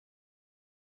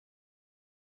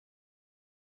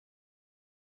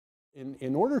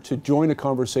In order to join a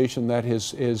conversation that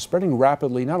is spreading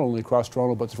rapidly, not only across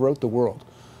Toronto, but throughout the world,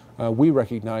 we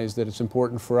recognize that it's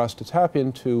important for us to tap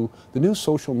into the new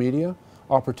social media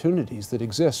opportunities that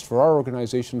exist for our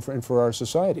organization and for our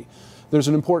society. There's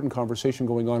an important conversation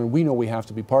going on, and we know we have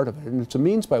to be part of it. And it's a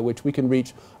means by which we can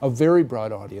reach a very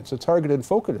broad audience, a targeted,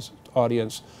 focused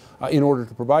audience, in order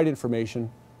to provide information,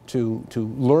 to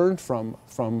learn from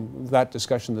that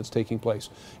discussion that's taking place.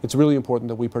 It's really important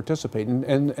that we participate,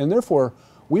 and therefore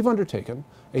we've undertaken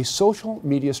a social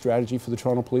media strategy for the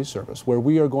Toronto Police Service, where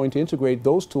we are going to integrate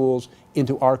those tools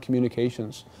into our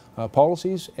communications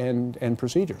policies and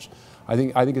procedures. I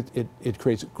think it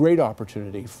creates great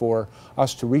opportunity for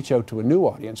us to reach out to a new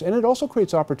audience, and it also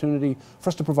creates opportunity for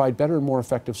us to provide better and more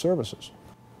effective services.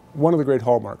 One of the great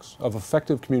hallmarks of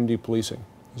effective community policing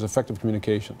is effective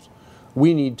communications.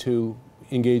 We need to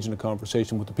engage in a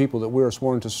conversation with the people that we are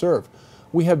sworn to serve.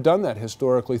 We have done that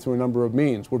historically through a number of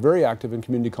means. We're very active in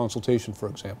community consultation, for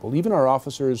example. Even our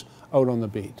officers out on the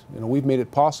beat. We've made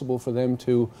it possible for them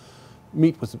to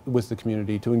meet with the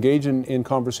community, to engage in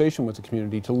conversation with the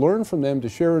community, to learn from them, to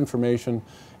share information,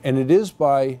 and it is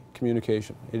by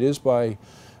communication. It is by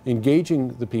engaging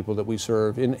the people that we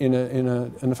serve in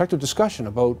an effective discussion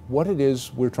about what it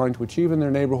is we're trying to achieve in their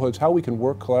neighborhoods, how we can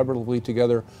work collaboratively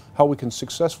together, how we can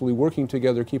successfully working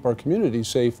together keep our communities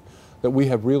safe, that we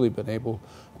have really been able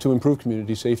to improve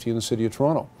community safety in the City of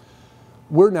Toronto.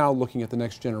 We're now looking at the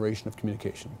next generation of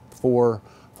communication for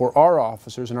our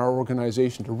officers and our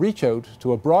organization to reach out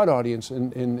to a broad audience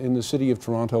in the City of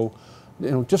Toronto,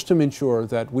 just to ensure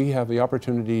that we have the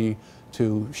opportunity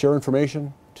to share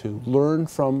information, to learn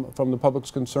from the public's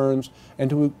concerns, and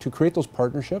to create those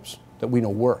partnerships that we know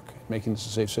work, making this a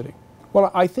safe city.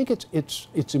 Well, I think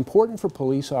it's important for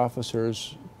police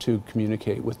officers to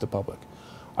communicate with the public.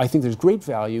 I think there's great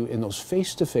value in those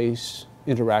face-to-face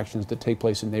interactions that take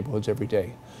place in neighborhoods every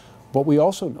day. But we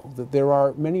also know that there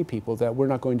are many people that we're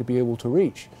not going to be able to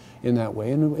reach in that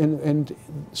way. And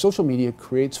social media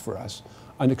creates for us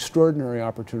an extraordinary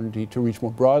opportunity to reach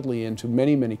more broadly into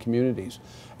many, many communities,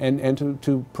 and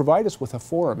to provide us with a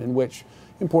forum in which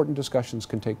important discussions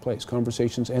can take place,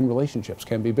 conversations and relationships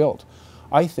can be built.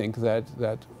 I think that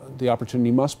the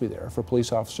opportunity must be there for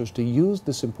police officers to use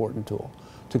this important tool,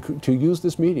 to use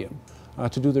this medium,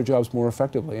 to do their jobs more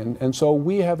effectively. And so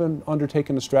we have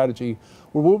undertaken a strategy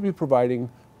where we'll be providing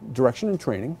direction and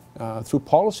training through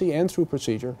policy and through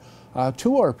procedure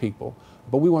to our people,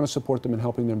 but we want to support them in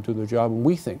helping them do their job. And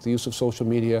we think the use of social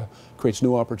media creates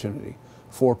new opportunity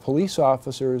for police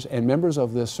officers and members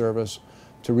of this service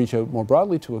to reach out more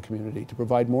broadly to a community, to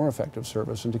provide more effective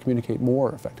service, and to communicate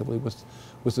more effectively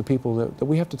with the people that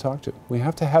we have to talk to. We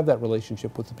have to have that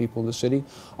relationship with the people in the city.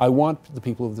 I want the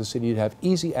people of the city to have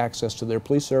easy access to their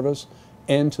police service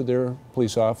and to their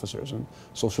police officers, and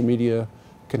social media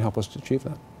can help us to achieve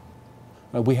that.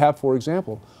 We have, for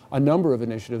example, a number of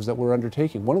initiatives that we're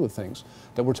undertaking. One of the things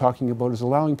that we're talking about is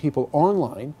allowing people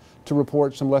online to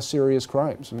report some less serious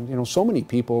crimes. And so many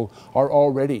people are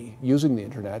already using the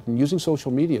internet and using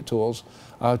social media tools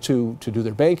to do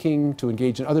their banking, to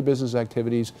engage in other business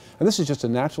activities. And this is just a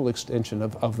natural extension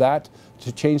of that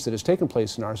change that has taken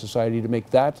place in our society to make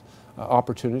that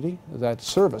opportunity, that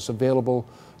service available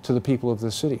to the people of the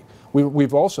city.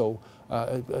 We've also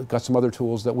got some other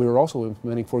tools that we're also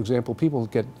implementing. For example, people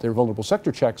get their vulnerable sector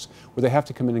checks where they have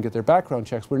to come in and get their background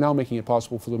checks. We're now making it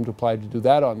possible for them to apply to do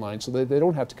that online, so that they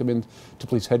don't have to come in to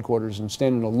police headquarters and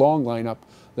stand in a long lineup.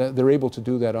 They're able to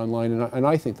do that online, and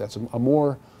I think that's a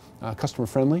more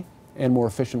customer-friendly and more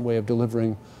efficient way of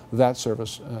delivering that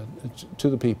service to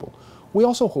the people. We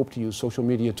also hope to use social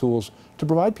media tools to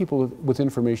provide people with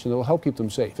information that will help keep them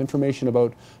safe. Information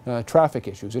about traffic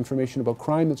issues, information about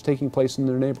crime that's taking place in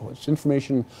their neighborhoods,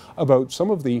 information about some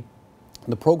of the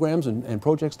programs and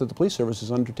projects that the police service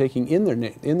is undertaking in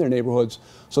their neighborhoods,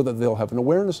 so that they'll have an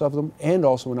awareness of them and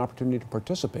also an opportunity to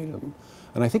participate in them.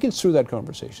 And I think it's through that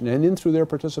conversation and through their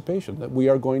participation that we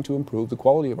are going to improve the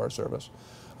quality of our service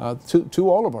to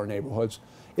all of our neighborhoods.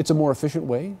 It's a more efficient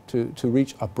way to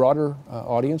reach a broader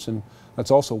audience, and that's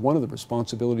also one of the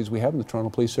responsibilities we have in the Toronto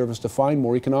Police Service, to find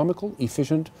more economical,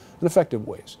 efficient, and effective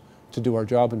ways to do our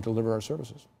job and deliver our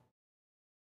services.